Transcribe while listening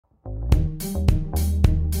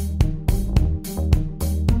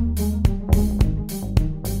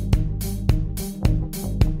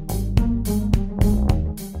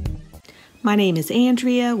My name is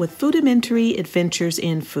Andrea with Foodimentary Adventures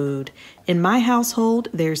in Food. In my household,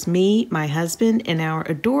 there's me, my husband, and our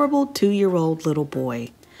adorable 2-year-old little boy.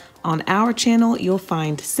 On our channel, you'll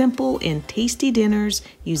find simple and tasty dinners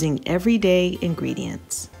using everyday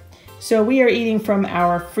ingredients. So we are eating from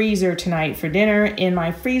our freezer tonight for dinner. In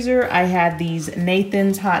my freezer, I had these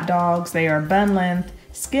Nathan's hot dogs. They are bun length,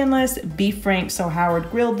 skinless, beef frank, so Howard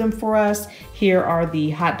grilled them for us. Here are the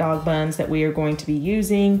hot dog buns that we are going to be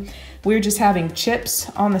using. We're just having chips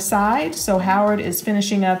on the side. So Howard is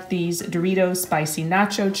finishing up these Doritos spicy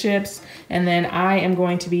nacho chips. And then I am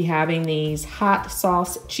going to be having these hot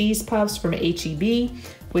sauce cheese puffs from HEB,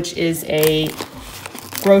 which is a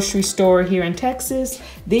grocery store here in Texas.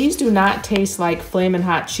 These do not taste like Flamin'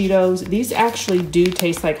 Hot Cheetos. These actually do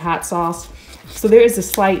taste like hot sauce. So there is a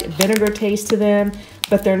slight vinegar taste to them,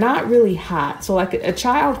 but they're not really hot. So like a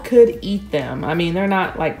child could eat them. I mean, they're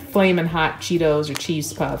not like Flamin' Hot Cheetos or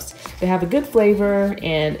cheese puffs. They have a good flavor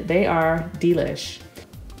and they are delish.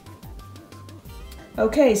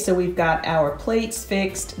 Okay, so we've got our plates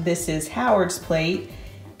fixed. This is Howard's plate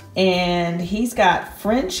and he's got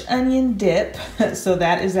French onion dip. So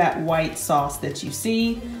that is that white sauce that you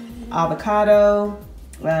see, avocado,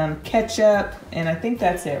 ketchup, and I think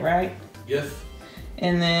that's it, right? Yes.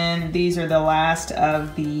 And then these are the last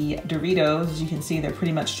of the Doritos. As you can see, they're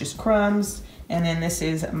pretty much just crumbs. And then this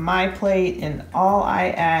is my plate, and all I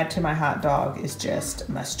add to my hot dog is just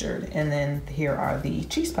mustard. And then here are the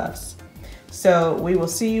cheese puffs. So we will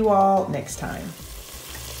see you all next time.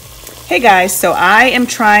 Hey guys, so I am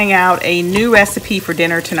trying out a new recipe for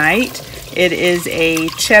dinner tonight. It is a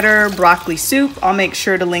cheddar broccoli soup. I'll make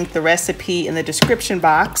sure to link the recipe in the description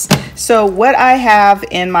box. So what I have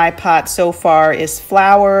in my pot so far is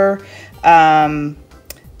flour, onions,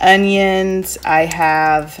 I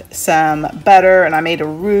have some butter, and I made a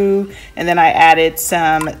roux, and then I added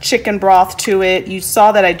some chicken broth to it. You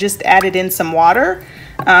saw that I just added in some water.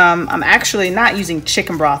 I'm actually not using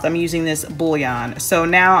chicken broth, I'm using this bouillon. So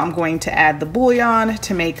now I'm going to add the bouillon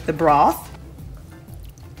to make the broth.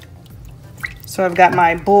 So I've got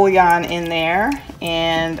my bouillon in there,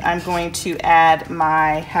 and I'm going to add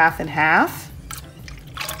my half and half,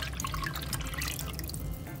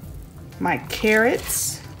 my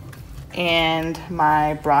carrots, and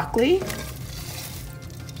my broccoli.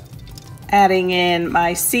 Adding in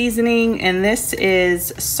my seasoning, and this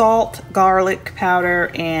is salt, garlic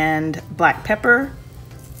powder, and black pepper.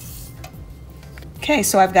 Okay,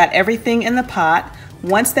 so I've got everything in the pot.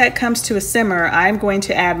 Once that comes to a simmer, I'm going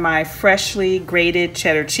to add my freshly grated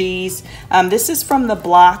cheddar cheese. This is from the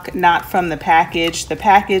block, not from the package. The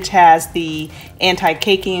package has the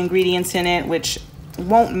anti-caking ingredients in it, which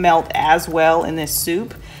won't melt as well in this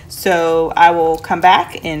soup. So I will come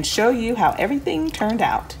back and show you how everything turned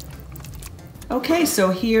out. Okay, so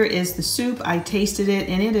here is the soup. I tasted it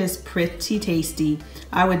and it is pretty tasty.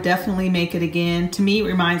 I would definitely make it again. To me, it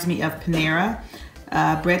reminds me of Panera.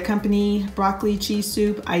 Bread Company broccoli cheese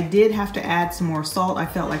soup. I did have to add some more salt. I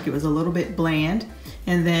felt like it was a little bit bland.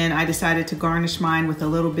 And then I decided to garnish mine with a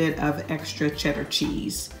little bit of extra cheddar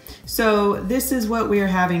cheese. So this is what we are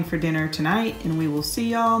having for dinner tonight, and we will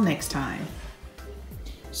see y'all next time.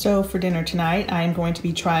 So for dinner tonight, I'm going to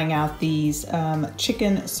be trying out these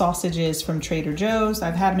chicken sausages from Trader Joe's.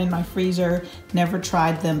 I've had them in my freezer, never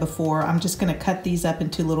tried them before. I'm just gonna cut these up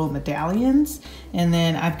into little medallions. And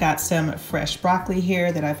then I've got some fresh broccoli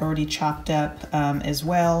here that I've already chopped up as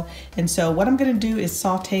well. And so what I'm gonna do is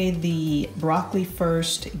saute the broccoli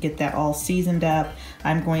first, get that all seasoned up.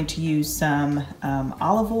 I'm going to use some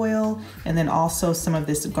olive oil and then also some of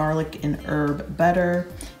this garlic and herb butter.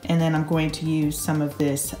 And then I'm going to use some of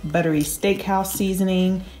this buttery steakhouse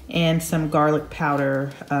seasoning and some garlic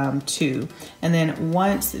powder too. And then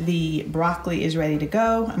once the broccoli is ready to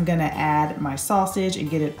go, I'm gonna add my sausage and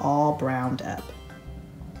get it all browned up.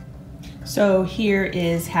 So here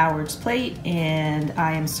is Howard's plate, and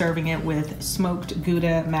I am serving it with smoked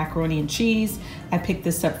Gouda macaroni and cheese. I picked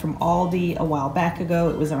this up from Aldi a while back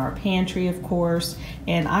ago. It was in our pantry, of course,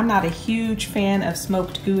 and I'm not a huge fan of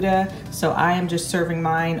smoked Gouda, so I am just serving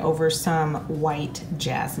mine over some white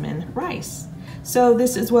jasmine rice. So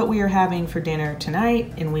this is what we are having for dinner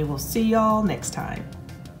tonight, and we will see y'all next time.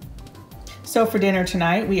 So for dinner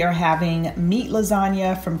tonight, we are having meat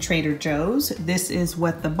lasagna from Trader Joe's. This is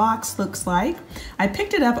what the box looks like. I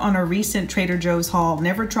picked it up on a recent Trader Joe's haul,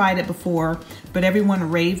 never tried it before, but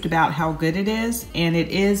everyone raved about how good it is, and it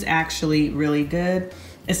is actually really good.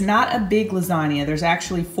 It's not a big lasagna. There's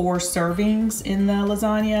actually 4 servings in the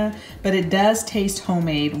lasagna, but it does taste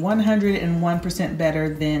homemade, 101%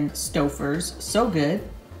 better than Stouffer's. So good.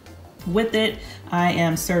 With it, I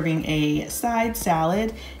am serving a side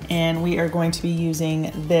salad, and we are going to be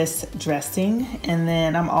using this dressing. And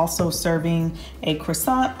then I'm also serving a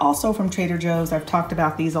croissant, also from Trader Joe's. I've talked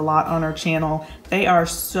about these a lot on our channel. They are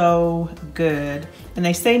so good. And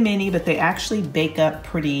they say mini, but they actually bake up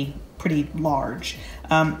pretty large.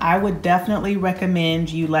 I would definitely recommend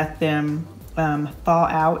you let them thaw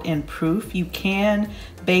out in proof. You can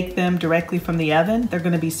bake them directly from the oven. They're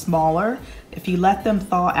going to be smaller. If you let them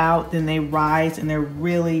thaw out, then they rise and they're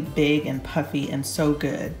really big and puffy and so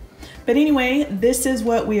good. But anyway, this is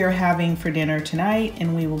what we are having for dinner tonight,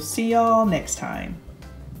 and we will see y'all next time.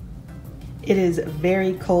 It is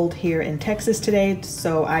very cold here in Texas today,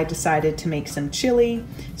 so I decided to make some chili.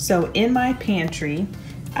 So in my pantry,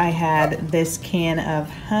 I had this can of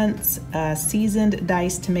Hunt's seasoned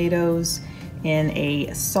diced tomatoes in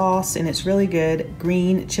a sauce, and it's really good,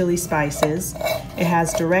 green chili spices. It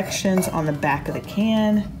has directions on the back of the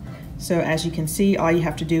can. So as you can see, all you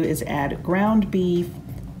have to do is add ground beef,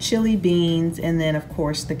 chili beans, and then of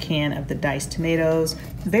course the can of the diced tomatoes.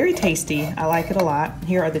 Very tasty, I like it a lot.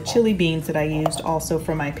 Here are the chili beans that I used also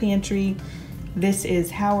from my pantry. This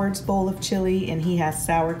is Howard's bowl of chili, and he has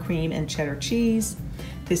sour cream and cheddar cheese.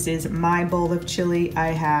 This is my bowl of chili. I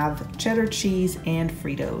have cheddar cheese and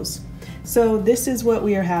Fritos. So this is what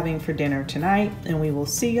we are having for dinner tonight, and we will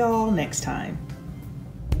see y'all next time.